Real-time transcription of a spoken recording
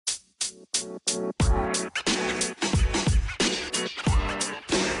Alright,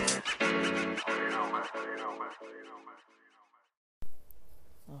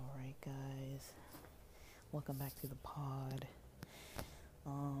 guys, welcome back to the pod.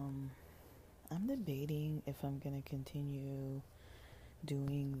 I'm debating if I'm gonna continue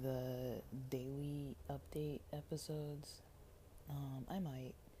doing the daily update episodes. I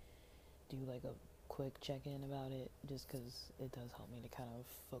might do like a quick check-in about it just because it does help me to kind of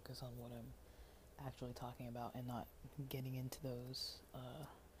focus on what I'm actually talking about and not getting into those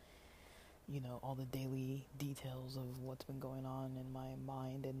all the daily details of what's been going on in my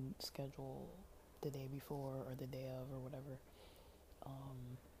mind and schedule the day before or the day of or whatever.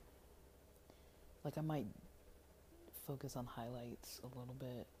 Like I might focus on highlights a little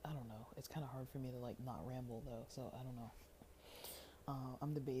bit. I don't know. It's kind of hard for me to like not ramble though, so I don't know.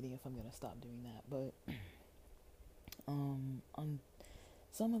 I'm debating if I'm gonna stop doing that, but on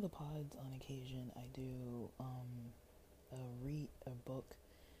some of the pods, on occasion, I do read a book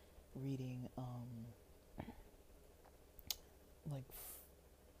reading like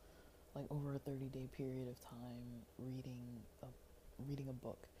like over a 30-day period of time reading a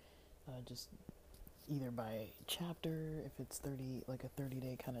book, just either by chapter, if it's 30, like a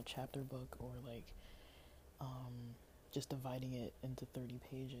 30-day kind of chapter book, or like just dividing it into 30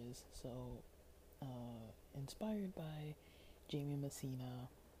 pages. So inspired by Jamie Messina,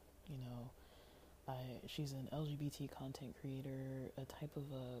 you know, she's an LGBT content creator, a type of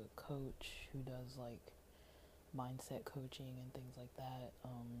a coach who does like mindset coaching and things like that.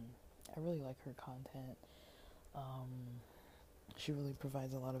 I really like her content. She really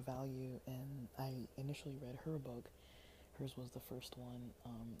provides a lot of value, and I initially read her book. Hers was the first one.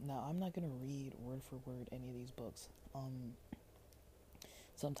 Now, I'm not going to read word for word any of these books.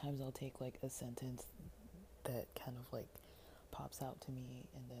 Sometimes I'll take like a sentence that kind of like pops out to me,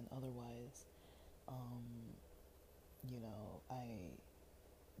 and then otherwise, I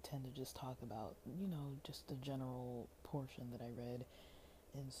tend to just talk about, just the general portion that I read.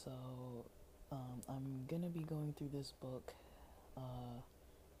 And so I'm going to be going through this book,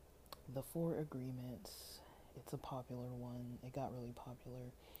 The Four Agreements. It's a popular one. It got really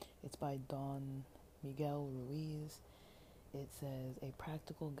popular. It's by Don Miguel Ruiz. It says, A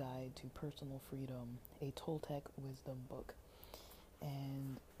Practical Guide to Personal Freedom, a Toltec Wisdom Book.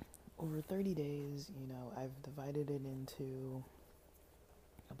 And over 30 days, I've divided it into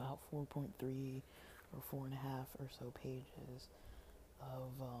about 4.3 or 4.5 or so pages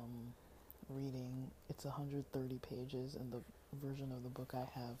of reading. It's 130 pages, and the version of the book I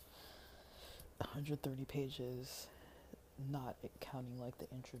have 130 pages, not counting like the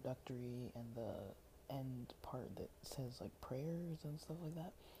introductory and the end part that says like prayers and stuff like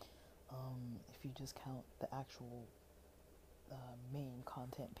that. If you just count the actual main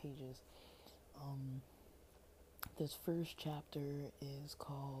content pages. This first chapter is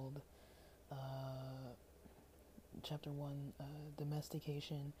called Chapter 1,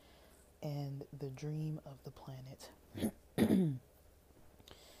 Domestication and the Dream of the Planet.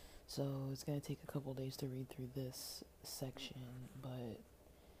 So it's going to take a couple days to read through this section, but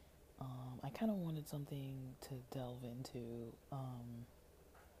I kind of wanted something to delve into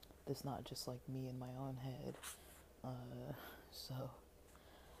that's not just like me in my own head. So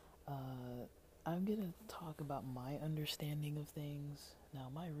I'm going to talk about my understanding of things. Now,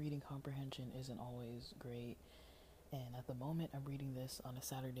 my reading comprehension isn't always great, and at the moment I'm reading this on a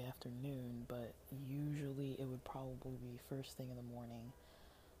Saturday afternoon, but usually it would probably be first thing in the morning.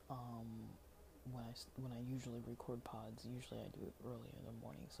 When I usually record pods, usually I do it early in the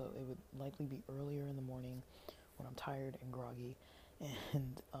morning, so it would likely be earlier in the morning when I'm tired and groggy,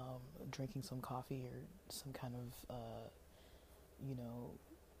 and drinking some coffee or some kind of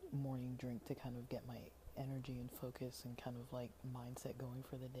morning drink to kind of get my energy and focus and kind of like mindset going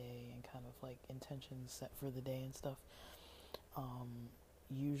for the day and kind of like intentions set for the day and stuff.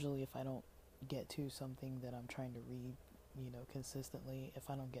 Usually if I don't get to something that I'm trying to read, consistently, if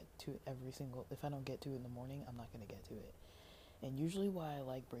I don't get to it in the morning, I'm not going to get to it. And usually why I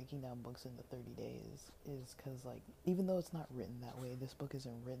like breaking down books into 30 days is because, like, even though it's not written that way, this book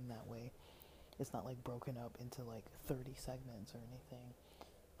isn't written that way. It's not like broken up into like 30 segments or anything.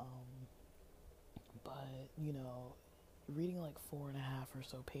 But reading like 4.5 or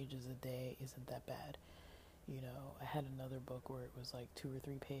so pages a day isn't that bad. I had another book where it was like 2 or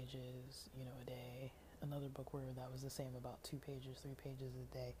 3 pages, a day. Another book where that was the same, about 2 pages, 3 pages a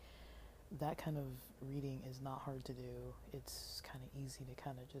day. That kind of reading is not hard to do. It's kind of easy to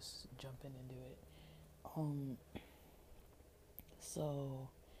kind of just jump in and do it. So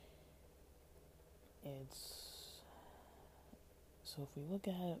if we look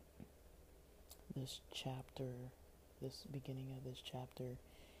at this chapter, this beginning of this chapter,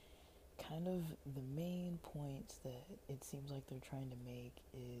 kind of the main points that it seems like they're trying to make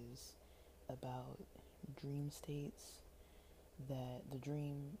is about dream states, that the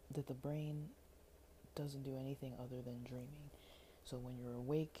brain doesn't do anything other than dreaming. So when you're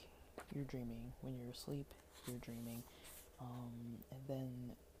awake, you're dreaming. When you're asleep, you're dreaming. And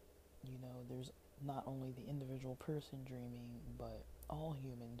then, there's not only the individual person dreaming, but all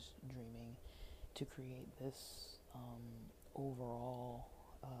humans dreaming to create this overall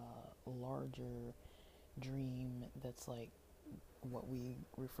larger dream that's like what we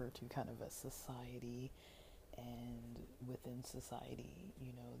refer to kind of as society. And within society,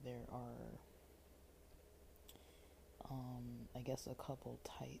 there are, I guess, a couple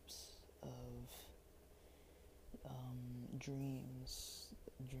types of dream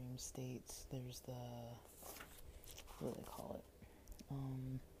states. There's what do they call it?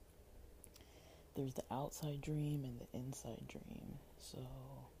 There's the outside dream and the inside dream. So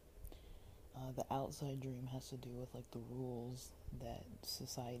the outside dream has to do with like the rules that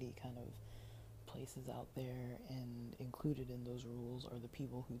society kind of places out there, and included in those rules are the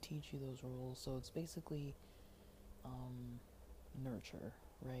people who teach you those rules. So it's basically nurture,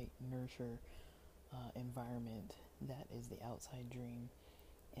 right? Nurture environment. That is the outside dream.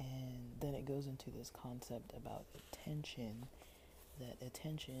 And then it goes into this concept about attention, that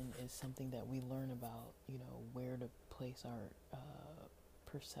attention is something that we learn about, where to place our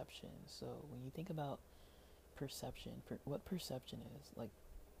perception. So when you think about perception, what perception is, like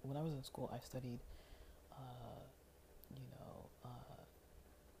when I was in school, I studied, you know,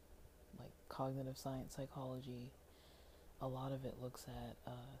 like cognitive science, psychology. A lot of it looks at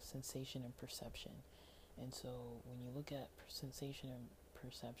sensation and perception. And so when you look at sensation and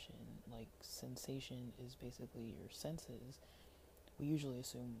perception, like sensation is basically your senses. We usually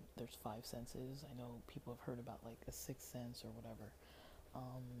assume there's 5 senses. I know people have heard about like a sixth sense or whatever.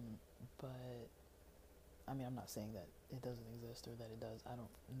 But I mean, I'm not saying that it doesn't exist or that it does. I don't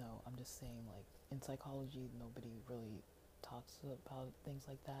know. I'm just saying, like, in psychology, nobody really talks about things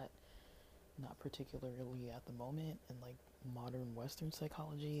like that. Not particularly at the moment. In like modern Western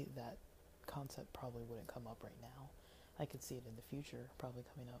psychology, that concept probably wouldn't come up right now. I could see it in the future, probably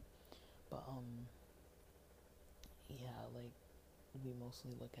coming up. But yeah, like we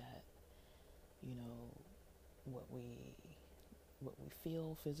mostly look at, you know, what we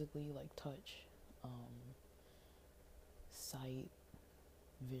feel physically, like touch, sight,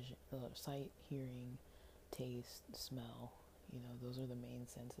 vision, sight, hearing, taste, smell. Those are the main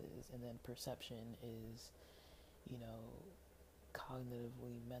senses, and then perception is, you know,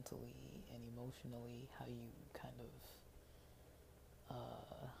 cognitively, mentally, and emotionally how you kind of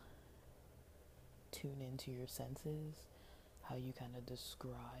tune into your senses, how you kind of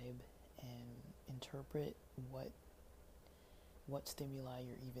describe and interpret what stimuli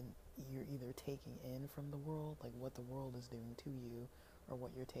you're either taking in from the world, like what the world is doing to you, or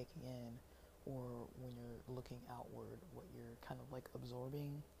what you're taking in, or when you're looking outward, what you're kind of like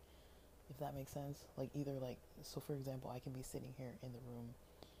absorbing, if that makes sense. Like either like, so for example, I can be sitting here in the room,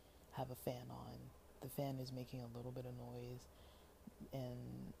 have a fan on, the fan is making a little bit of noise,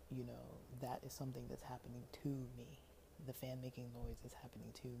 and that is something that's happening to me. The fan making noise is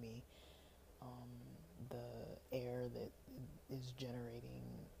happening to me. The air that is generating,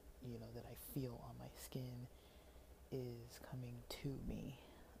 that I feel on my skin is coming to me,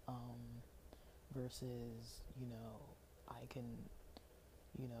 versus, I can,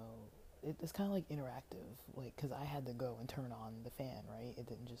 it's kind of like interactive, like, because I had to go and turn on the fan, right? It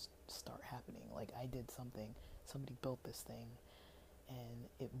didn't just start happening. Like, I did something, somebody built this thing, and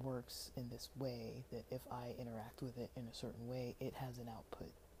it works in this way that if I interact with it in a certain way, it has an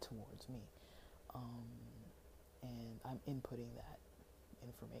output towards me. And I'm inputting that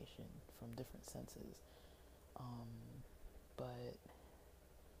information from different senses. But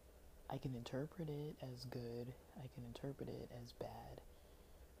I can interpret it as good, I can interpret it as bad.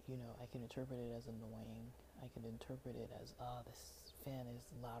 I can interpret it as annoying. I can interpret it as, this fan is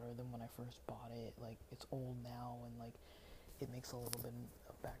louder than when I first bought it. Like, it's old now, and like, it makes a little bit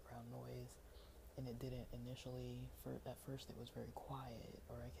of background noise. And it didn't initially. At first, it was very quiet.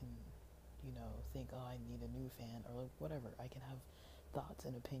 Or I can, think, I need a new fan, or like whatever. I can have thoughts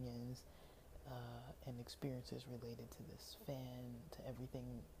and opinions and experiences related to this fan, to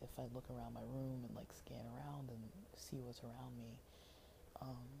everything. If I look around my room and like scan around and see what's around me,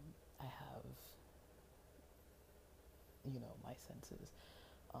 I have, my senses.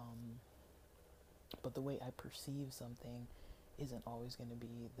 But the way I perceive something isn't always going to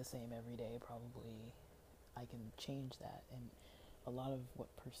be the same every day. Probably I can change that, and a lot of what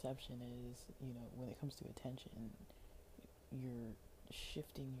perception is, when it comes to attention, you're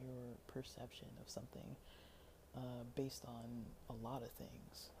shifting your perception of something based on a lot of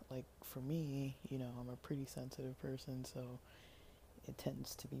things. Like for me, I'm a pretty sensitive person, so it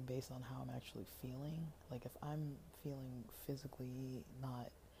tends to be based on how I'm actually feeling. Like if I'm feeling physically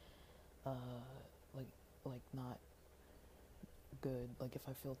not like not good, like if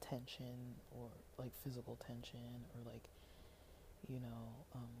I feel tension or like physical tension or like you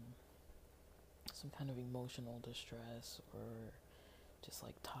know some kind of emotional distress or just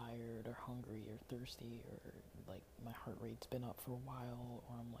like tired or hungry or thirsty or like my heart rate's been up for a while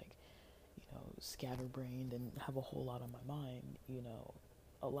or I'm like scatterbrained and have a whole lot on my mind,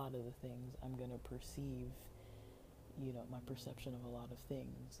 a lot of the things I'm gonna perceive, my perception of a lot of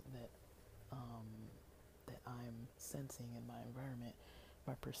things that I'm sensing in my environment,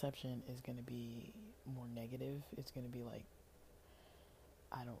 my perception is gonna be more negative. It's gonna be like,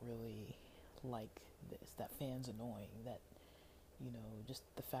 I don't really like this. That fan's annoying. That, just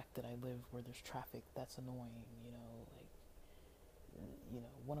the fact that I live where there's traffic, that's annoying, like,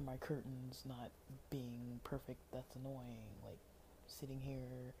 one of my curtains not being perfect, that's annoying. Like, sitting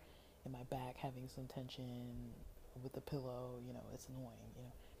here in my back having some tension with a pillow, it's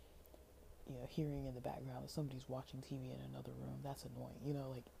annoying, hearing in the background if somebody's watching TV in another room, that's annoying,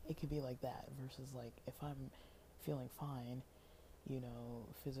 like, it could be like that versus, like, if I'm feeling fine,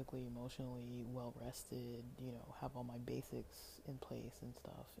 physically, emotionally, well rested, have all my basics in place and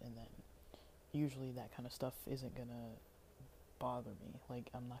stuff, and then usually that kind of stuff isn't gonna bother me. Like,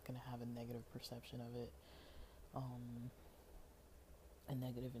 I'm not gonna have a negative perception of it, a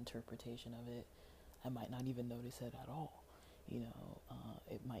negative interpretation of it. I might not even notice it at all.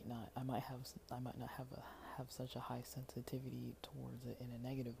 It might not. I might not have such a high sensitivity towards it in a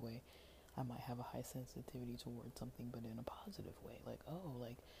negative way. I might have a high sensitivity towards something, but in a positive way. Like, oh,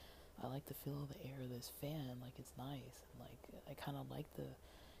 like, I like to feel the air of this fan. Like, it's nice. Like, I kind of like the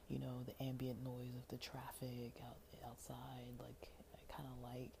ambient noise of the traffic outside. Like, I kind of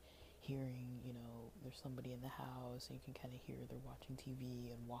like hearing, there's somebody in the house and you can kind of hear they're watching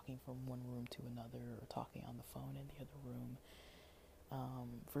TV and walking from one room to another or talking on the phone in the other room.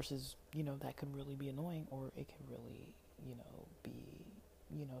 Versus, that could really be annoying, or it could really, be,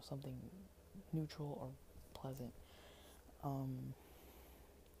 something neutral or pleasant.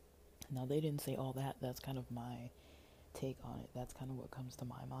 Now, they didn't say all that. That's kind of my take on it. That's kind of what comes to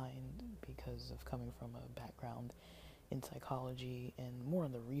my mind because of coming from a background in psychology and more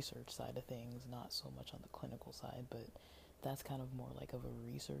on the research side of things, not so much on the clinical side, but that's kind of more like of a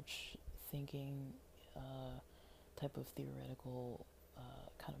research thinking type of theoretical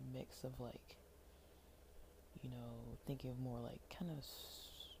kind of mix of like, thinking of more like kind of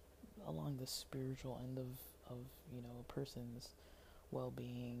along the spiritual end of a person's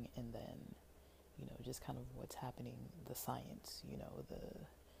well-being, and then just kind of what's happening, the science,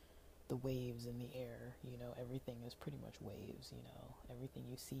 the waves in the air, everything is pretty much waves, everything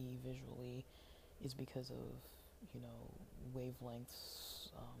you see visually is because of wavelengths,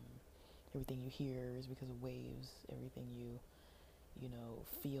 everything you hear is because of waves, everything you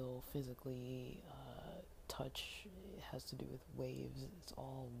feel physically, touch has to do with waves. It's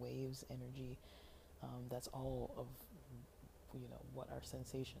all waves, energy. That's all of what our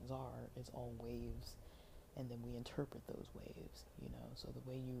sensations are. It's all waves, and then we interpret those waves. So the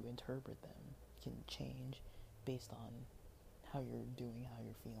way you interpret them can change based on how you're doing, how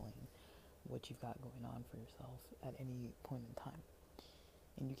you're feeling, what you've got going on for yourself at any point in time.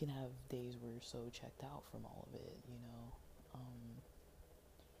 And you can have days where you're so checked out from all of it,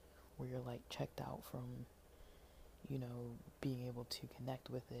 where you're like checked out from being able to connect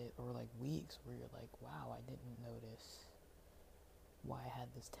with it, or like weeks where you're like, wow, I didn't notice why I had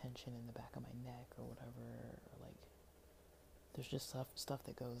this tension in the back of my neck or whatever, or like there's just stuff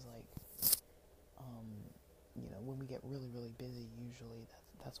that goes like when we get really, really busy, usually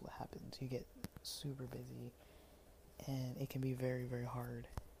that's what happens. You get super busy and it can be very, very hard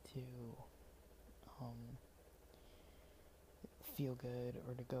to feel good,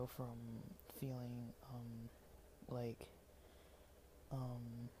 or to go from feeling like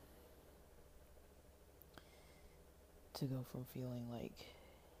to go from feeling like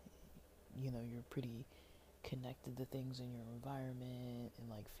you're pretty connected to things in your environment and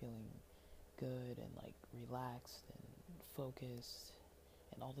like feeling good and like relaxed and focused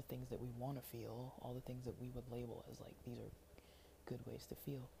and all the things that we want to feel, all the things that we would label as like these are good ways to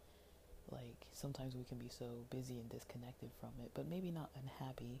feel. Like sometimes we can be so busy and disconnected from it, but maybe not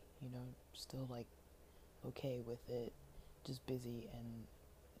unhappy, still like okay with it, just busy and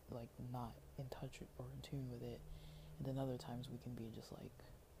like not in touch or in tune with it. And then other times we can be just like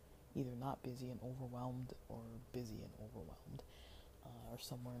either not busy and overwhelmed or busy and overwhelmed, or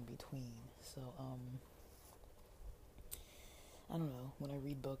somewhere in between. So, I don't know. When I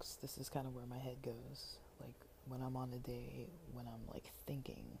read books, this is kind of where my head goes. Like when I'm on a day when I'm like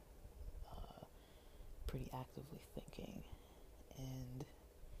thinking, pretty actively thinking, and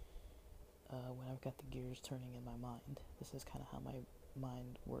when I've got the gears turning in my mind, this is kind of how my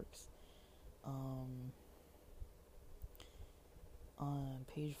mind works. On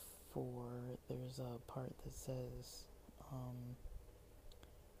page 4, there's a part that says,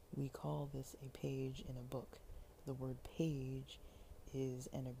 we call this a page in a book. The word page is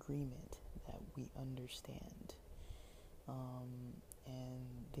an agreement that we understand.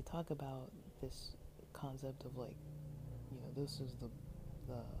 And they talk about this concept of like, this is the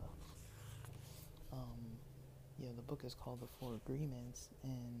book is called The Four Agreements,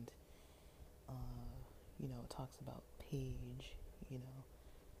 and it talks about page, and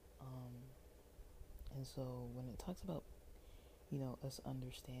so when it talks about, us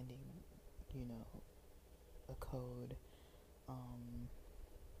understanding, a code,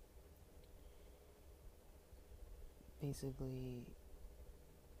 basically,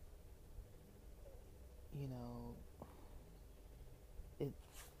 it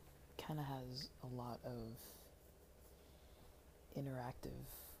kind of has a lot of interactive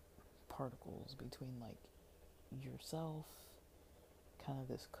particles between like yourself, kind of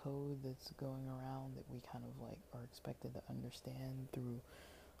this code that's going around that we kind of like are expected to understand through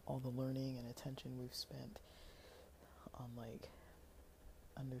all the learning and attention we've spent on like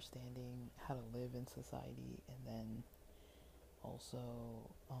understanding how to live in society, and then also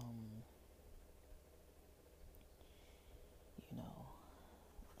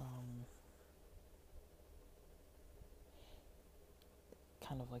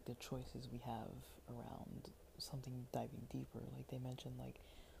kind of like the choices we have around something diving deeper. Like they mentioned like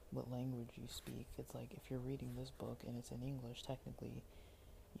what language you speak. It's like if you're reading this book and it's in English, technically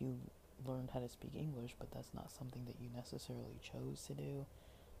you learned how to speak English, but that's not something that you necessarily chose to do.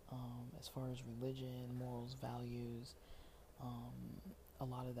 As far as religion, morals, values, a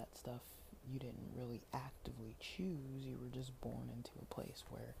lot of that stuff you didn't really actively choose. You were just born into a place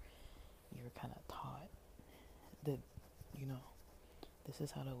where you're kind of taught that, this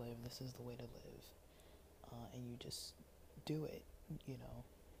is how to live, this is the way to live, and you just do it,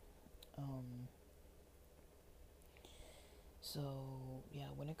 So,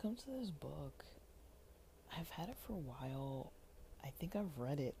 yeah, when it comes to this book, I've had it for a while. I think I've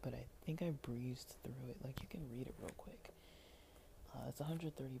read it, but I think I breezed through it. Like, you can read it real quick. It's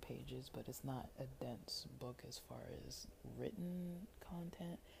 130 pages, but it's not a dense book as far as written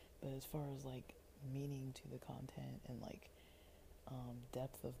content, but as far as, like, meaning to the content and, like,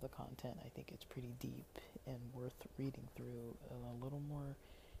 depth of the content, I think it's pretty deep and worth reading through a little more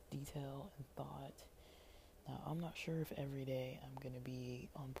detail and thought. Now, I'm not sure if every day I'm going to be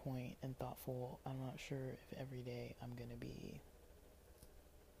on point and thoughtful. I'm not sure if every day I'm going to be,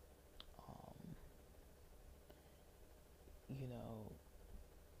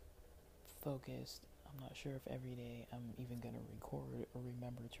 focused. I'm not sure if every day I'm even going to record or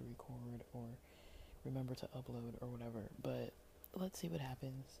remember to record or remember to upload or whatever. But let's see what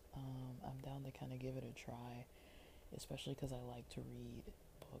happens. I'm down to kind of give it a try, especially because I like to read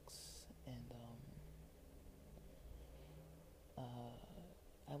books, and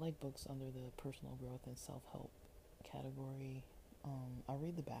I like books under the personal growth and self-help category. I'll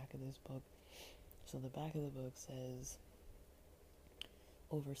read the back of this book. So the back of the book says,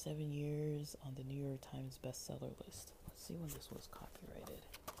 over 7 years on the New York Times bestseller list. Let's see when this was copyrighted.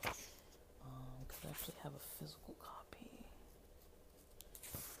 Because I actually have a physical copy.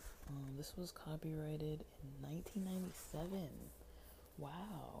 This was copyrighted in 1997.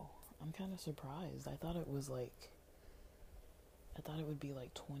 Wow. I'm kind of surprised. I thought it would be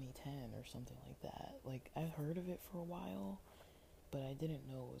like 2010 or something like that. Like, I've heard of it for a while, but I didn't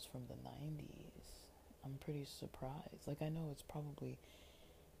know it was from the 90s. I'm pretty surprised. Like, I know it's probably,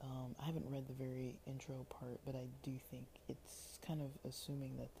 I haven't read the very intro part, but I do think it's kind of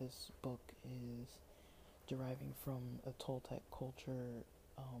assuming that this book is deriving from a Toltec culture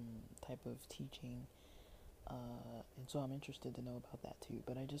type of teaching. And so I'm interested to know about that too.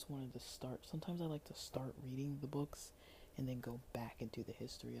 But I just wanted to start. Sometimes I like to start reading the books and then go back into the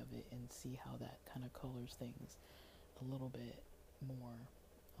history of it and see how that kind of colors things a little bit more.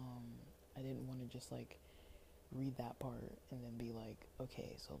 I didn't want to just like read that part and then be like,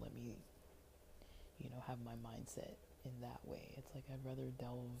 okay, so let me, have my mindset in that way. It's like I'd rather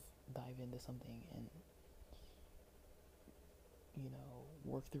dive into something and,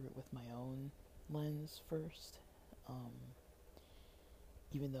 work through it with my own lens first,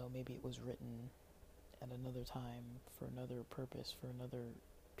 even though maybe it was written at another time for another purpose, for another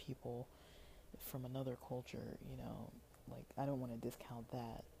people, from another culture, like, I don't want to discount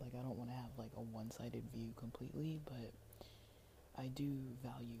that. Like, I don't want to have like a one-sided view completely, but I do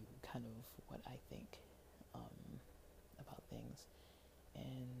value kind of what I think about things,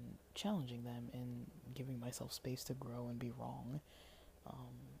 and challenging them and giving myself space to grow and be wrong.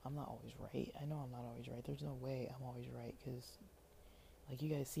 I'm not always right. I know I'm not always right. There's no way I'm always right, because like, you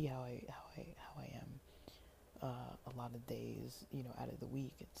guys see how I am a lot of days, out of the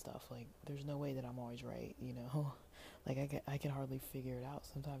week and stuff. Like, there's no way that I'm always right, like, I can hardly figure it out.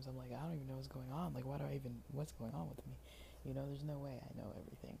 Sometimes I'm like, I don't even know what's going on. Like, what's going on with me? There's no way I know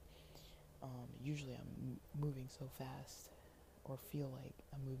everything. Usually I'm moving so fast, or feel like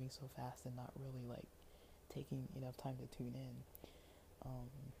I'm moving so fast, and not really like taking enough time to tune in.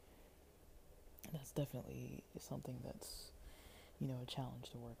 That's definitely something that's, a challenge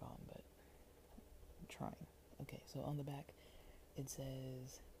to work on, but I'm trying. Okay, so on the back, it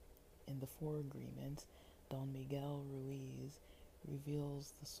says, in the Four Agreements, Don Miguel Ruiz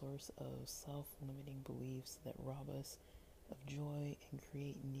reveals the source of self-limiting beliefs that rob us of joy and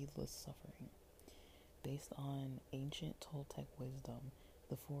create needless suffering. Based on ancient Toltec wisdom,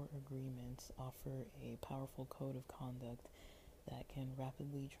 the Four Agreements offer a powerful code of conduct that can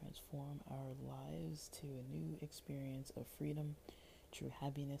rapidly transform our lives to a new experience of freedom, true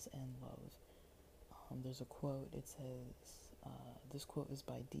happiness, and love. There's a quote. It says, this quote is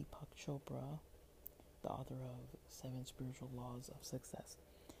by Deepak Chopra, the author of 7 Spiritual Laws of Success.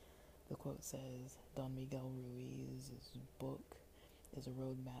 The quote says, Don Miguel Ruiz's book is a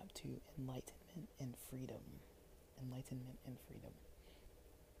roadmap to enlightenment and freedom. Enlightenment and freedom.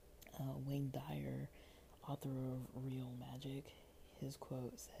 Wayne Dyer, author of Real Magic, his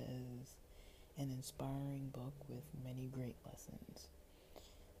quote says, an inspiring book with many great lessons.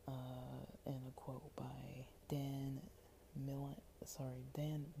 And a quote by Dan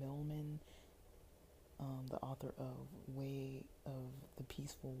Millman, the author of Way of the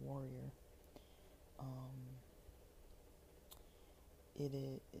Peaceful Warrior.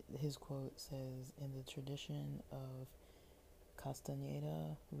 His quote says, in the tradition of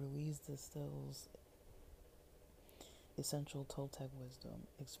Castaneda, Ruiz distills essential Toltec wisdom,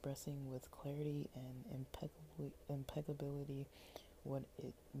 expressing with clarity and impeccability what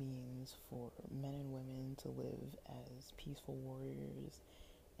it means for men and women to live as peaceful warriors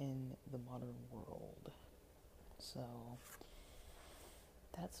in the modern world. So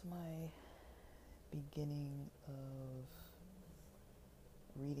that's my beginning of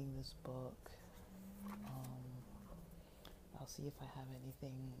reading this book. I'll see if I have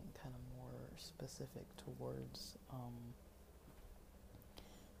anything kind of more specific towards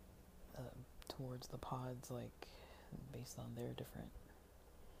the pods, like based on their different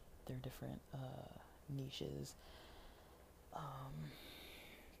niches.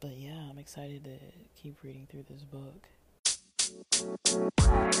 But yeah, I'm excited to keep reading through this book.